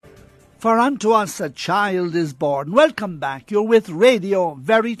For unto us a child is born. Welcome back. You're with Radio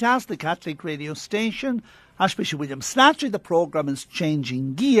Veritas, the Catholic radio station. Archbishop William Slattery. The programme is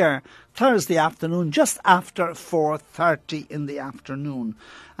Changing Gear, Thursday afternoon, just after 4:30 in the afternoon.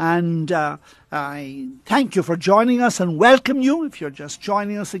 And I thank you for joining us and welcome you if you're just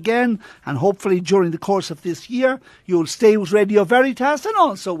joining us again. And hopefully during the course of this year, you'll stay with Radio Veritas and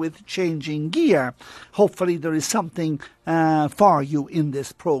also with Changing Gear. Hopefully there is something for you in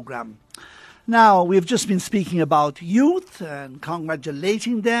this programme. Now, we've just been speaking about youth and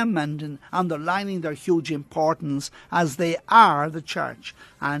congratulating them and underlining their huge importance as they are the church,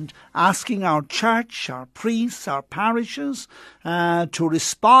 and asking our church, our priests, our parishes to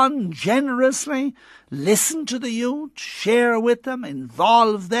respond generously, listen to the youth, share with them,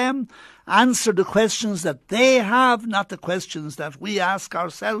 involve them, answer the questions that they have, not the questions that we ask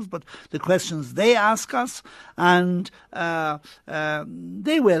ourselves, but the questions they ask us, and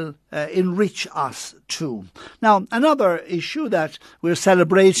they will enrich us too. Now, another issue that we're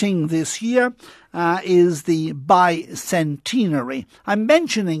celebrating this year is the Bicentenary. I'm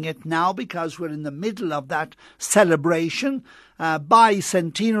mentioning it now because we're in the middle of that celebration.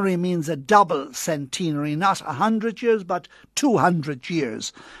 Bicentenary means a double centenary, not 100 years, but 200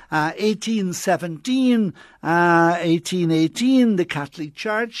 years. 1817, 1818, the Catholic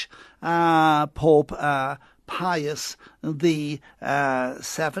Church, Pope Pius the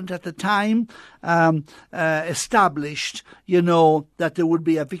seventh at the time, established, that there would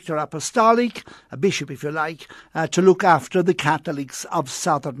be a Victor Apostolic, a bishop if you like, to look after the Catholics of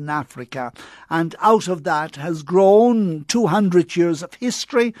Southern Africa. And out of that has grown 200 years of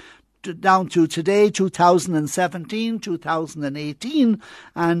history, down to today, 2017, 2018,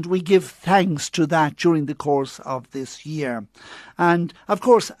 and we give thanks to that during the course of this year. And, of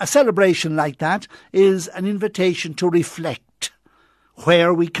course, a celebration like that is an invitation to reflect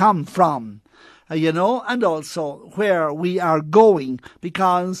where we come from, and also where we are going,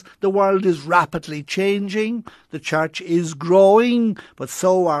 because the world is rapidly changing, the church is growing, but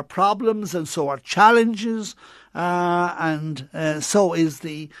so are problems and so are challenges, and so is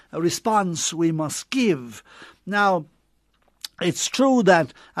the response we must give. Now, it's true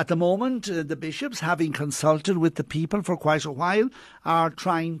that at the moment the bishops, having consulted with the people for quite a while, are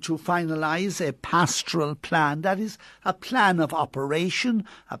trying to finalise a pastoral plan. That is a plan of operation,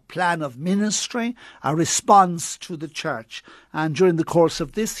 a plan of ministry, a response to the church. And during the course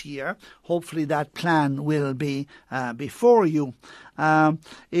of this year, hopefully that plan will be before you.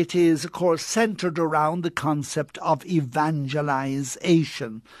 It is, of course, centred around the concept of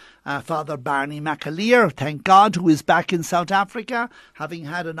evangelisation. Father Barney McAleer, thank God, who is back in South Africa, having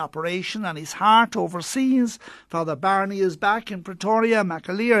had an operation on his heart overseas. Father Barney is back in Pretoria.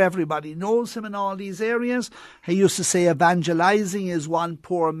 McAleer, everybody knows him in all these areas. He used to say evangelising is one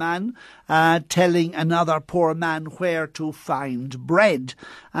poor man telling another poor man where to find bread.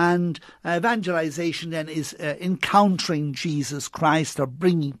 And evangelisation then is encountering Jesus Christ, or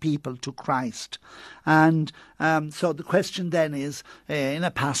bringing people to Christ. And so the question then is, in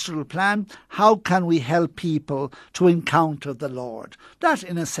a pastoral plan, how can we help people to encounter the Lord? That,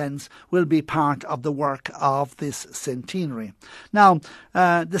 in a sense, will be part of the work of this centenary. Now,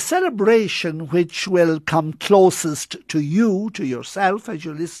 the celebration which will come closest to you, to yourself, as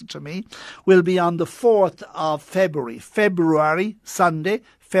you listen to me, will be on the 4th of February, Sunday,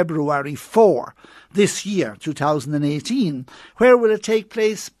 February 4, this year, 2018. Where will it take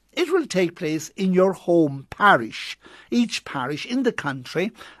place? It will take place in your home parish. Each parish in the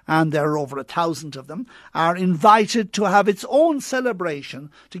country, and there are over 1,000 of them, are invited to have its own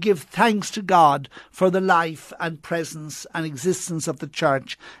celebration to give thanks to God for the life and presence and existence of the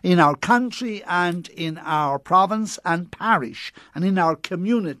church in our country and in our province and parish and in our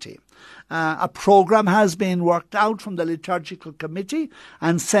community. A programme has been worked out from the liturgical committee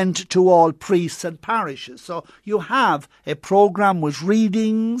and sent to all priests and parishes. So you have a programme with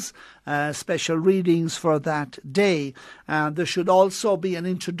readings, special readings for that day. There should also be an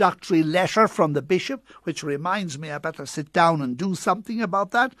introductory letter from the bishop, which reminds me I better sit down and do something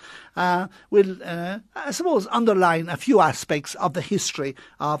about that. Will, I suppose, underline a few aspects of the history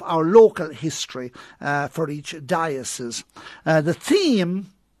of our local history for each diocese. The theme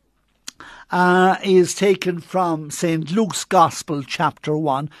is taken from St. Luke's Gospel, chapter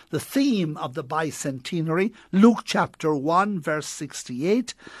 1, the theme of the Bicentenary, Luke chapter 1, verse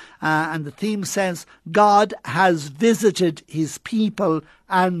 68. And the theme says, God has visited his people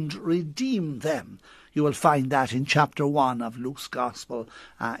and redeemed them. You will find that in chapter 1 of Luke's Gospel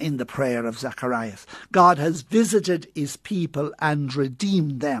in the prayer of Zacharias. God has visited his people and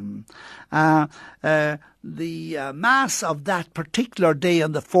redeemed them. Mass of that particular day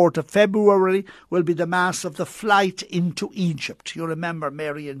on the 4th of February will be the Mass of the flight into Egypt. You remember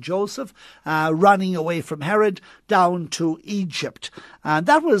Mary and Joseph running away from Herod down to Egypt. And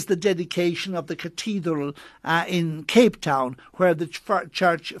that was the dedication of the cathedral in Cape Town, where the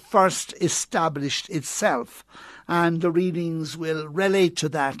church first established itself. And the readings will relate to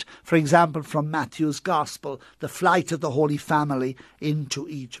that, for example, from Matthew's Gospel, the flight of the Holy Family into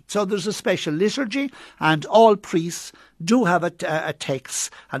Egypt. So there's a special liturgy, and all priests do have a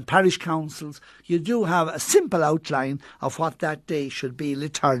text, and parish councils, you do have a simple outline of what that day should be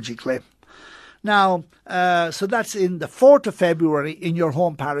liturgically. Now, so that's in the 4th of February in your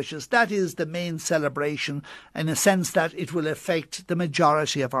home parishes. That is the main celebration, in a sense that it will affect the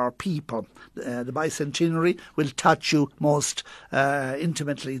majority of our people. The Bicentenary will touch you most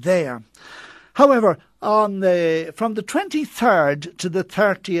intimately there. However, from the 23rd to the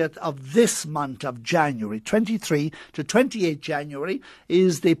 30th of this month of January, 23 to 28 January,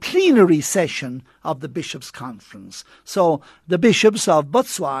 is the plenary session of the Bishops' Conference. So the bishops of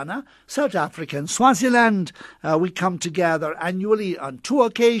Botswana, South Africa and Swaziland, we come together annually on 2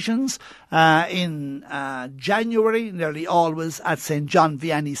 occasions. In January, nearly always at St. John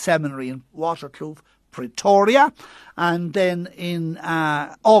Vianney Seminary in Waterkloof, Pretoria, and then in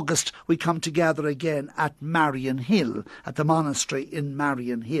August we come together again at Marion Hill, at the monastery in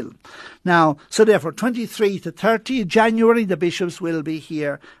Marion Hill. Now, so therefore 23 to 30 January the bishops will be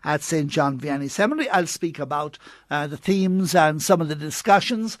here at St. John Vianney Seminary. I'll speak about the themes and some of the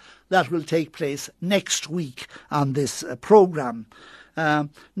discussions that will take place next week on this programme.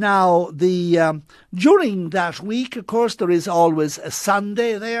 During that week, of course, there is always a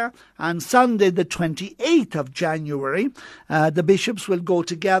Sunday there, and Sunday the 28th of January, the bishops will go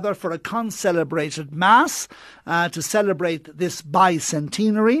together for a concelebrated Mass to celebrate this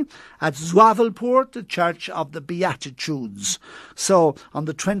bicentenary at Zwavelpoort, the Church of the Beatitudes. So on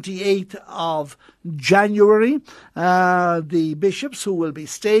the 28th of January, the bishops who will be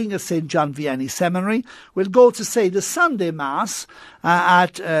staying at St. John Vianney Seminary will go to say the Sunday Mass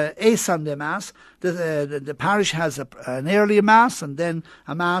at a Sunday Mass. The parish has an early Mass and then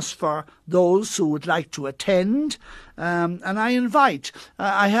a Mass for those who would like to attend. And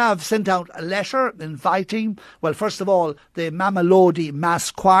I have sent out a letter inviting, well, first of all, the Mamelodi Mass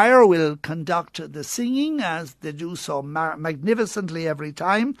Choir will conduct the singing, as they do so magnificently every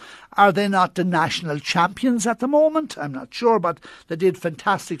time. Are they not the national champions at the moment? I'm not sure, but they did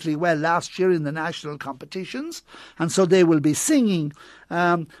fantastically well last year in the national competitions, and so they will be singing.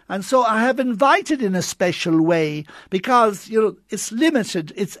 And so I have invited in a special way because, it's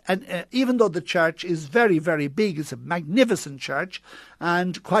limited. Even though the church is very, very big, it's a magnificent church,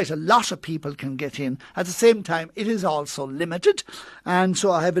 and quite a lot of people can get in. At the same time, it is also limited. And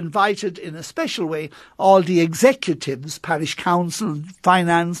so I have invited in a special way all the executives, parish council,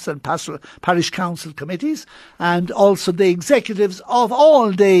 finance and pastoral parish council committees, and also the executives of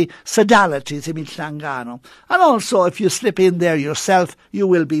all the sodalities in Mhlanga. And also, if you slip in there yourself, you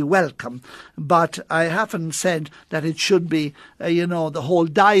will be welcome. But I haven't said that it should be, the whole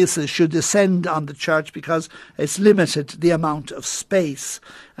diocese should descend on the church, because it's limited the amount of space.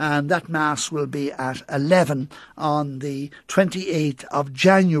 And that Mass will be at 11 on the 28th of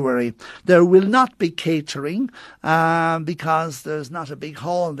January. There will not be catering because there's not a big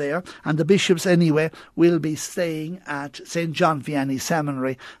hall there, and the bishops anyway will be staying at St. John Vianney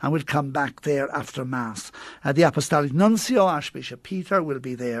Seminary and will come back there after Mass. The Apostolic Nuncio, Archbishop Peter, will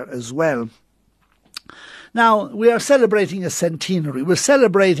be there as well. Now, we are celebrating a centenary. We're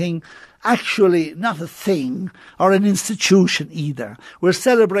celebrating actually not a thing or an institution either. We're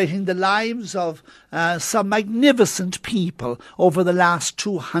celebrating the lives of some magnificent people over the last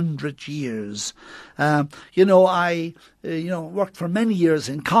 200 years. I worked for many years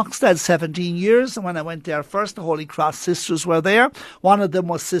in Coxtad, 17 years, and when I went there first, the Holy Cross sisters were there. One of them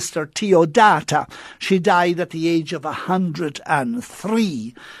was Sister Theodata. She died at the age of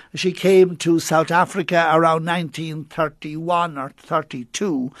 103. She came to South Africa around 1931 or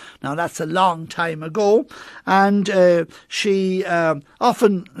 32. Now, that's a long time ago, and she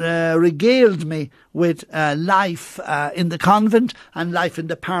often regaled me with life in the convent and life in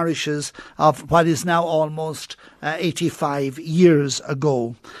the parishes of what is now almost 85 years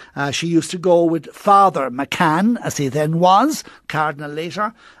ago. She used to go with Father McCann, as he then was, Cardinal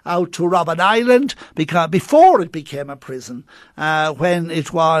later, out to Robben Island, because before it became a prison, when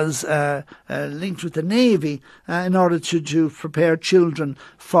it was linked with the Navy, in order to prepare children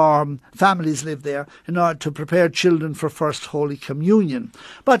for, families lived there, in order to prepare children for First Holy Communion.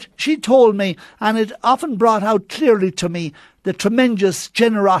 But she told me, and it often brought out clearly to me, the tremendous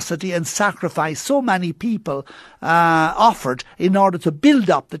generosity and sacrifice so many people offered in order to build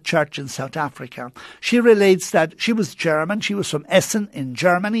up the church in South Africa. She relates that she was German. She was from Essen in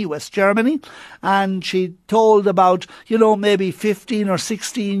Germany, West Germany, and she told about, maybe 15 or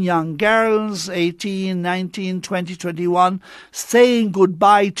 16 young girls, 18, 19, 20, 21, saying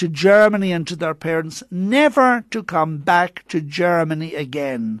goodbye to Germany and to their parents, never to come back to Germany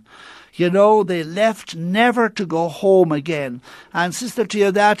again. They left never to go home again. And Sister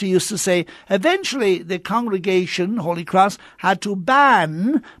Theodata used to say, eventually the congregation, Holy Cross, had to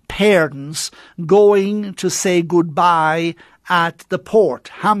ban parents going to say goodbye at the port,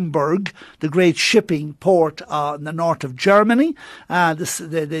 Hamburg, the great shipping port in the north of Germany.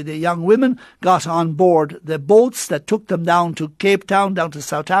 The young women got on board the boats that took them down to Cape Town, down to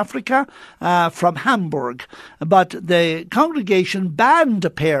South Africa, from Hamburg. But the congregation banned the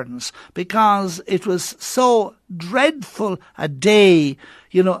parents because it was so dreadful a day,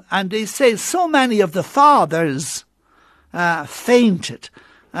 and they say so many of the fathers fainted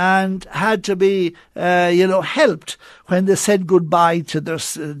and had to be, helped when they said goodbye to their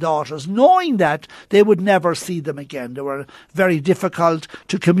daughters, knowing that they would never see them again. They were very difficult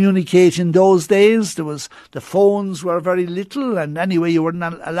to communicate in those days. The phones were very little, and anyway, you were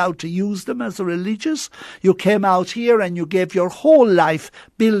not allowed to use them as a religious. You came out here and you gave your whole life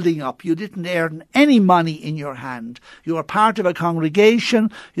building up. You didn't earn any money in your hand. You were part of a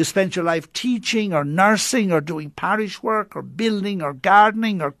congregation. You spent your life teaching or nursing or doing parish work or building or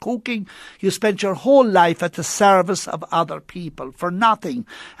gardening or cooking. You spent your whole life at the service of other people for nothing.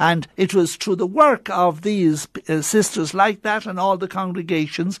 And it was through the work of these sisters like that and all the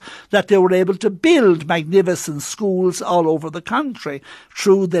congregations that they were able to build magnificent schools all over the country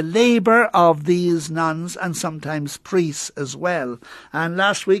through the labour of these nuns and sometimes priests as well. And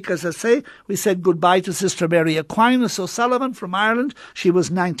last week, as I say, we said goodbye to Sister Mary Aquinas O'Sullivan from Ireland. She was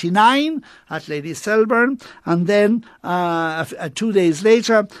 99 at Lady Selborne. And then 2 days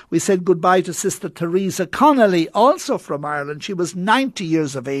later, we said goodbye to Sister Teresa Connolly, also from Ireland. She was 90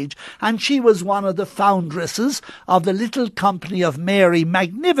 years of age, and she was one of the foundresses of the Little Company of Mary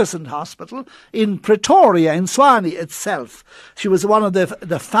magnificent hospital in Pretoria, in Swanee itself. She was one of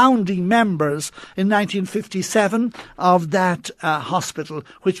the founding members in 1957 of that hospital,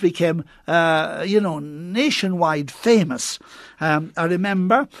 which became, nationwide famous. I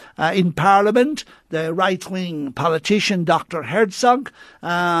remember in Parliament, the right-wing politician Dr. Herzog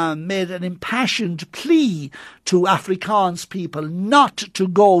made an impassioned plea to Afrikaans people not to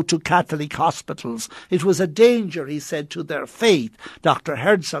go to Catholic hospitals. It was a danger, he said, to their faith. Dr.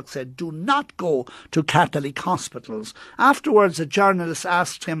 Herzog said, do not go to Catholic hospitals. Afterwards, a journalist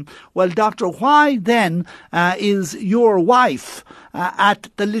asked him, well, doctor, why then is your wife at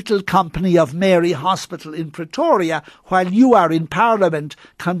the Little Company of Mary Hospital in Pretoria while you are in Parliament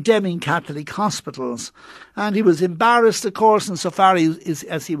condemning Catholic hospitals? And he was embarrassed, of course, insofar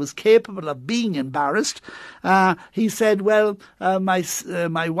as he was capable of being embarrassed. He said, well,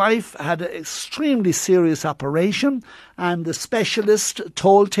 my wife had an extremely serious operation, and the specialist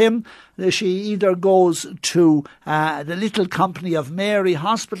told him that she either goes to the Little Company of Mary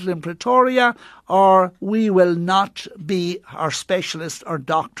Hospital in Pretoria, or we will not be our specialist or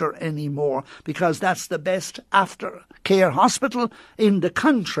doctor anymore, because that's the best aftercare hospital in the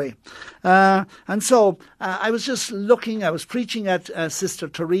country. And so I was just looking, I was preaching at Sister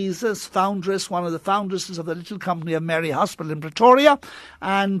Teresa's foundress, one of the foundresses of the Little Company of Mary Hospital in Pretoria,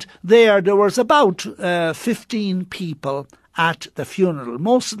 and there was about 15 people at the funeral,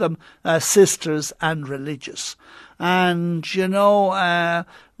 most of them sisters and religious. And,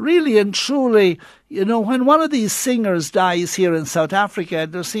 really and truly, when one of these singers dies here in South Africa,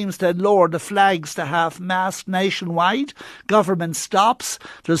 there seems to lower the flags to half-mast nationwide. Government stops.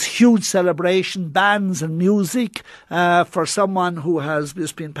 There's huge celebration, bands and music for someone who has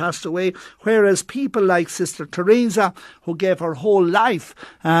just been passed away. Whereas people like Sister Teresa, who gave her whole life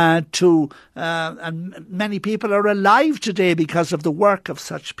and many people are alive today because of the work of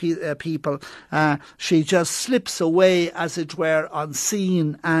such people, she just slips away, as it were,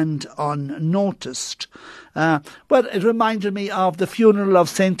 unseen and unnoticed. But it reminded me of the funeral of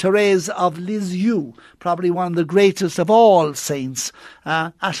Saint Therese of Lisieux, probably one of the greatest of all saints.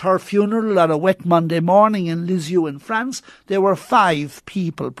 At her funeral on a wet Monday morning in Lisieux in France, there were 5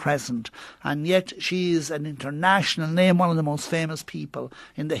 people present, and yet she is an international name, one of the most famous people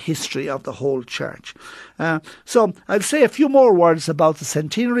in the history of the whole church. So I'll say a few more words about the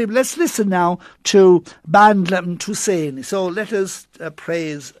centenary. Let's listen now to Bandlam Tuseni. So let us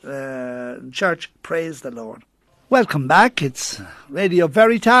church, praise the Lord. Welcome back. It's Radio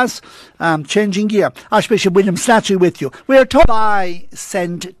Veritas, changing gear. Archbishop William Slattery with you. We are taught by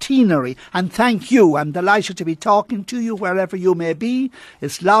Bicentenary, and thank you. I'm delighted to be talking to you wherever you may be.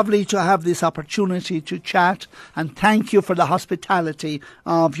 It's lovely to have this opportunity to chat, and thank you for the hospitality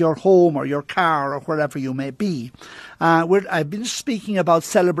of your home or your car or wherever you may be. I've been speaking about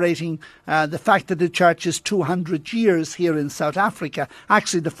celebrating the fact that the church is 200 years here in South Africa.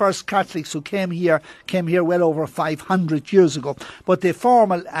 Actually, the first Catholics who came here well over 500 years ago. But the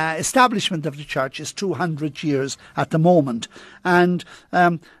formal establishment of the church is 200 years at the moment. And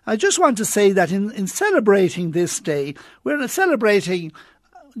I just want to say that in celebrating this day, we're celebrating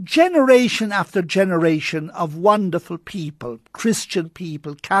generation after generation of wonderful people, Christian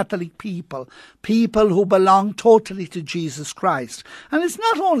people, Catholic people, people who belong totally to Jesus Christ. And it's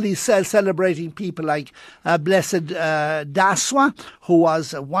not only celebrating people like Blessed Daswa, who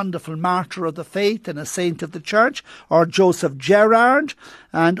was a wonderful martyr of the faith and a saint of the church, or Joseph Gerard,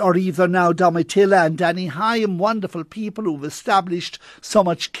 or even now Domitilla and Danny Hyam, wonderful people who've established so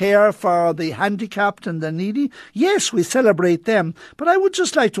much care for the handicapped and the needy. Yes, we celebrate them, but I would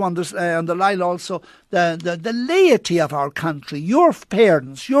just like to underline also the laity of our country, your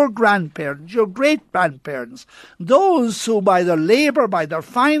parents, your grandparents, your great-grandparents, those who by their labour, by their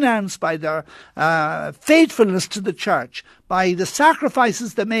finance, by their faithfulness to the church, by the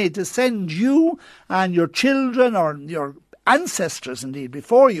sacrifices they made to send you and your children or your ancestors indeed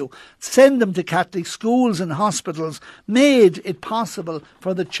before you, send them to Catholic schools and hospitals, made it possible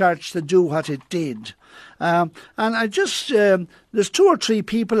for the church to do what it did. And I just, there's two or three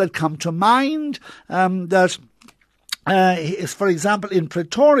people that come to mind that for example, in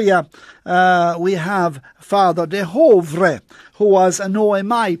Pretoria, we have Father de Hovre, who was an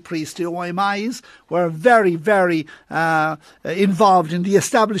OMI priest. The OMIs were very, very involved in the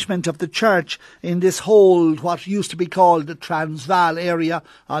establishment of the church in this whole, what used to be called the Transvaal area,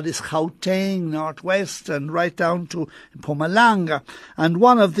 this Gauteng, northwest, and right down to Mpumalanga. And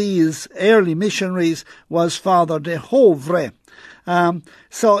one of these early missionaries was Father de Hovre.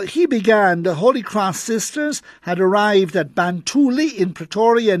 So he began, the Holy Cross Sisters had arrived at Bantuli in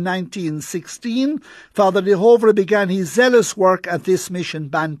Pretoria in 1916. Father de Hovre began his zealous work at this mission,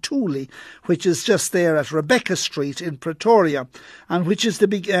 Bantuli, which is just there at Rebecca Street in Pretoria, and which is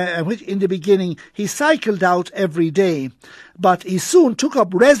which in the beginning he cycled out every day. But he soon took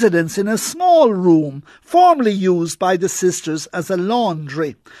up residence in a small room, formerly used by the sisters as a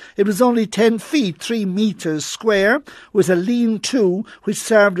laundry. It was only 10 feet, 3 meters square, with a lean-to which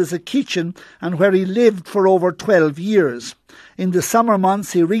served as a kitchen, and where he lived for over 12 years. In the summer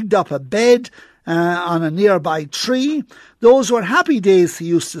months he rigged up a bed on a nearby tree. Those were happy days, he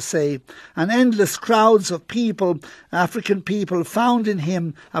used to say, and endless crowds of people, African people, found in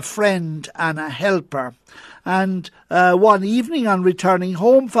him a friend and a helper. And one evening on returning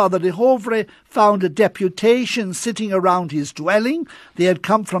home, Father de Hovre found a deputation sitting around his dwelling. They had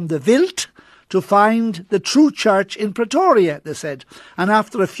come from the Wild to find the true church in Pretoria, they said. And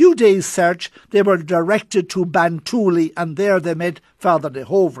after a few days' search, they were directed to Bantuli, and there they met Father de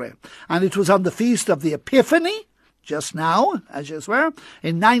Hovre. And it was on the feast of the Epiphany, just now, as you were,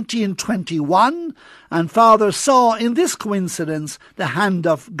 in 1921, and Father saw in this coincidence the hand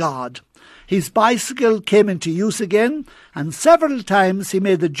of God. His bicycle came into use again, and several times he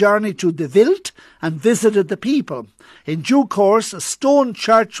made the journey to the Wild and visited the people. In due course, a stone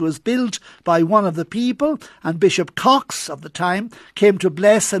church was built by one of the people, and Bishop Cox of the time came to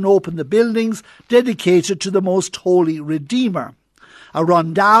bless and open the buildings dedicated to the Most Holy Redeemer. A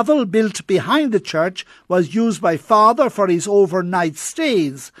rondavel built behind the church was used by Father for his overnight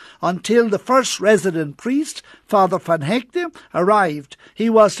stays until the first resident priest, Father Van Hecte, arrived.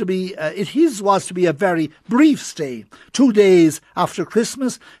 His was to be a very brief stay. 2 days after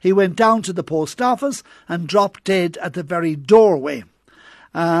Christmas, he went down to the post office and dropped dead at the very doorway.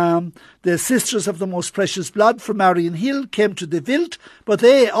 The Sisters of the Most Precious Blood from Marion Hill came to the Wild, but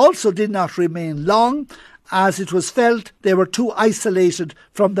they also did not remain long, as it was felt they were too isolated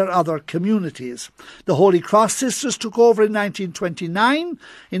from their other communities. The Holy Cross Sisters took over in 1929.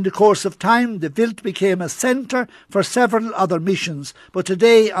 In the course of time, the Wild became a centre for several other missions, but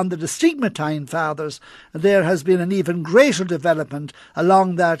today, under the Stigmatine Fathers, there has been an even greater development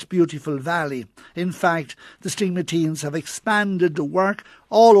along that beautiful valley. In fact, the Stigmatines have expanded the work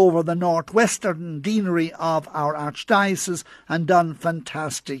all over the northwestern deanery of our archdiocese and done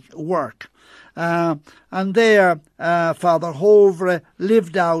fantastic work. And there Father Hovre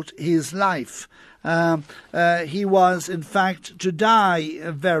lived out his life. He was, in fact, to die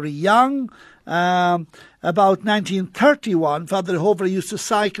very young. about 1931, Father Hovre used to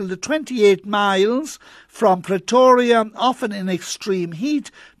cycle the 28 miles from Pretoria, often in extreme heat,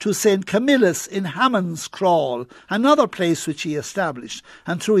 to St. Camillus in Hammond's Crawl, another place which he established.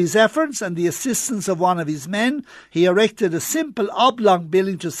 And through his efforts and the assistance of one of his men, he erected a simple oblong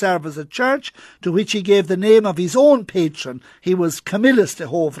building to serve as a church, to which he gave the name of his own patron. He was Camillus de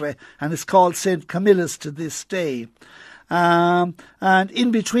Hovre, and is called St. Camillus to this day. And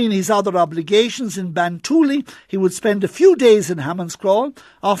in between his other obligations in Bantuli, he would spend a few days in Hammond's Crawl,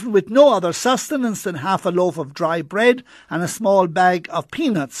 often with no other sustenance than half a loaf of dry bread and a small bag of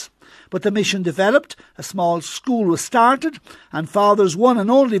peanuts. But the mission developed, a small school was started, and Father's one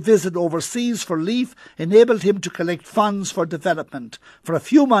and only visit overseas for leave enabled him to collect funds for development. For a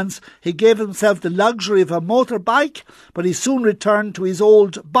few months he gave himself the luxury of a motorbike, but he soon returned to his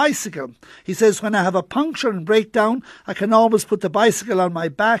old bicycle. He says, "When I have a puncture and breakdown, I can always put the bicycle on my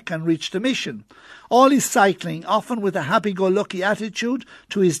back and reach the mission." All his cycling, often with a happy-go-lucky attitude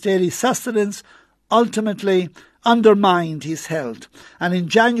to his daily sustenance, ultimately undermined his health. And in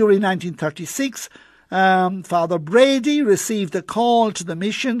January 1936, Father Brady received a call to the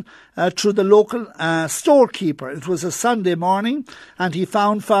mission through the local storekeeper. It was a Sunday morning, and he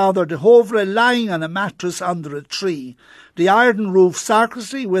found Father de Hovre lying on a mattress under a tree. The iron-roof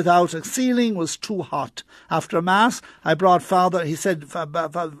sacristy without a ceiling was too hot. After Mass, I brought Father, he said,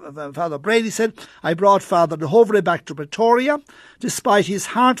 Father Brady said, I brought Father de Hovre back to Pretoria, despite his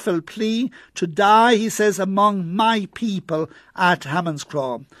heartfelt plea to die, he says, among my people at Hammond's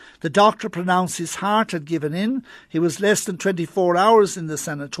Crawl. The doctor pronounced his heart had given in. He was less than 24 hours in the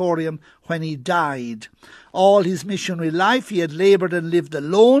sanatorium when he died. All his missionary life he had laboured and lived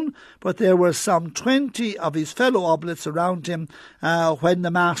alone, but there were some 20 of his fellow oblates around him when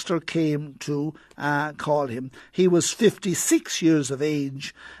the Master came to call him. He was 56 years of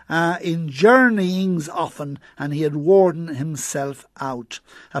age, in journeyings often, and he had worn himself out.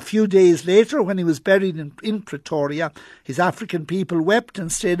 A few days later, when he was buried in Pretoria, his African people wept and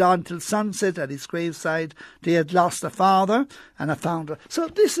stayed on till sunset at his graveside. They had lost a father and a founder. So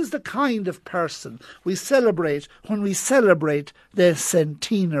this is the kind of person we celebrate when we celebrate the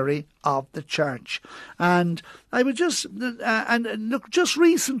centenary of the church. And I would just look, just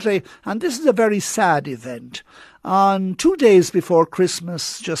recently, and this is a very sad event, on 2 days before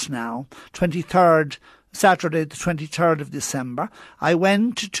Christmas just now, Saturday the 23rd of December, I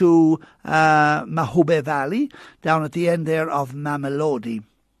went to Mahube Valley, down at the end there of Mamelodi,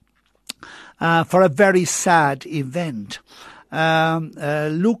 for a very sad event.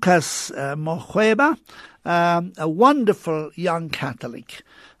 Lucas Mhlanga, a wonderful young Catholic,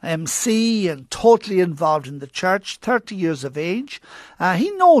 MC and totally involved in the church, 30 years of age.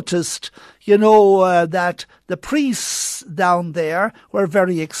 He noticed, that the priests down there were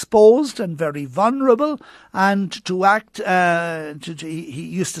very exposed and very vulnerable, and to act, he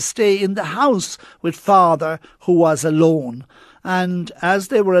used to stay in the house with Father, who was alone. And as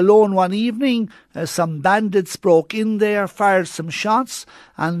they were alone one evening, some bandits broke in there, fired some shots,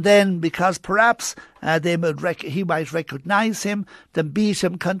 and then, because perhaps he might recognise him, they beat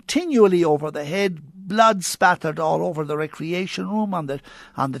him continually over the head. Blood spattered all over the recreation room, on the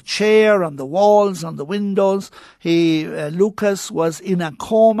chair, on the walls, on the windows. Lucas was in a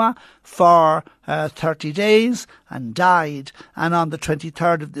coma for 30 days and died. And on the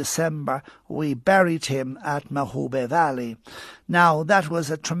 23rd of December, we buried him at Mahube Valley. Now, that was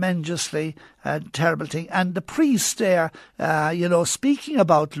a tremendously terrible thing. And the priest there, speaking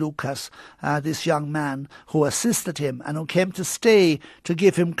about Lucas, this young man who assisted him and who came to stay, to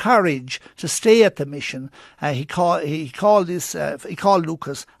give him courage to stay at the mission, he called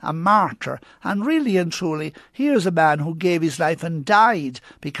Lucas a martyr. And really and truly, here's a man who gave his life and died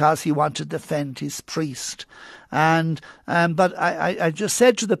because he wanted to defend his priest. But I just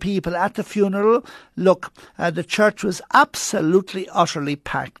said to the people at the funeral, look, the church was absolutely, utterly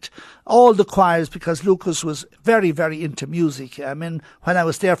packed. All the choirs, because Lucas was very, very into music. I mean, when I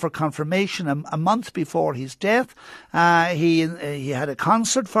was there for confirmation a month before his death, he had a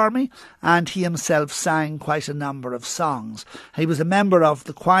concert for me, and he himself sang quite a number of songs. He was a member of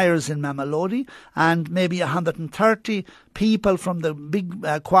the choirs in Mamelodi, and maybe 130 people from the big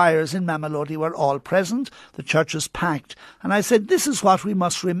choirs in Mamelodi were all present. The church was packed. And I said, this is what we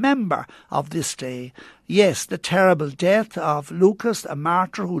must remember of this day. Yes, the terrible death of Lucas, a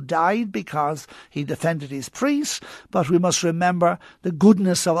martyr who died because he defended his priest, but we must remember the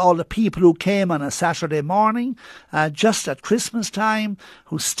goodness of all the people who came on a Saturday morning, just at Christmas time,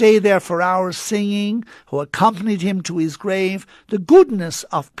 who stayed there for hours singing, who accompanied him to his grave, the goodness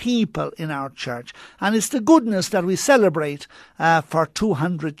of people in our church. And it's the goodness that we celebrate for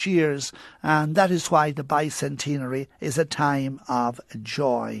 200 years, and that is why the Bicentenary is a time of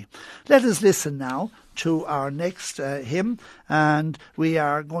joy. Let us listen now to our next hymn, and we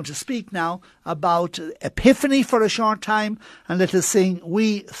are going to speak now about Epiphany for a short time, and let us sing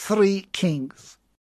We Three Kings.